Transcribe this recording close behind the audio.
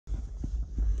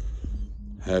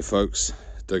Hey folks,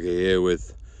 Dougie here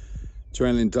with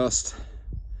Adrenaline Dust,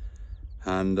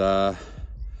 and about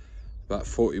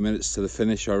 40 minutes to the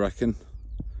finish, I reckon.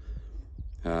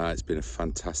 It's been a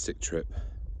fantastic trip.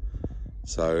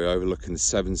 So overlooking the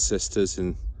Seven Sisters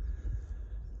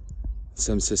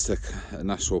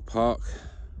National Park,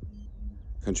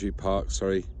 Country Park,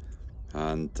 sorry,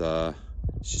 and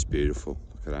it's just beautiful.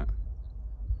 Look at that.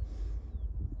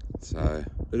 So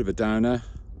a bit of a downer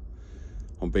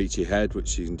on Beachy Head,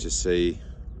 which you can just see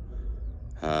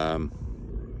in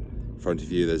front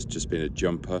of you. There's just been a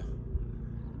jumper.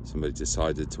 Somebody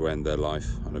decided to end their life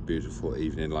on a beautiful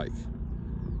evening like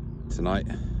tonight,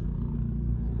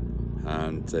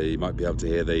 and you might be able to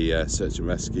hear the search and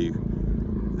rescue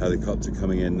helicopter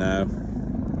coming in now.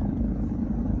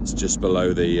 It's just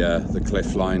below the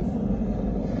cliff line.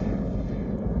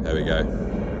 There we go.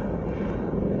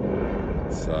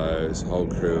 So there's a whole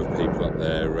crew of people up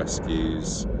there,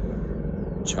 rescues,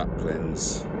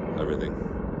 chaplains, everything.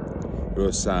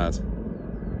 Real sad.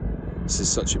 This is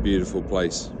such a beautiful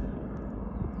place,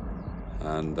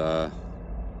 and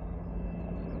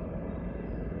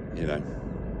you know,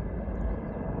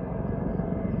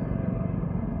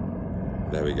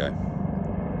 there we go.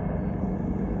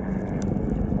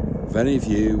 If any of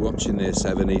you watching this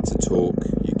ever need to talk,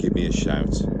 you give me a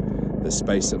shout. There's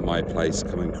space at my place,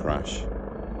 come and crash.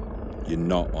 You're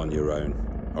not on your own,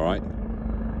 all right?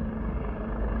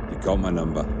 You got my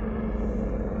number.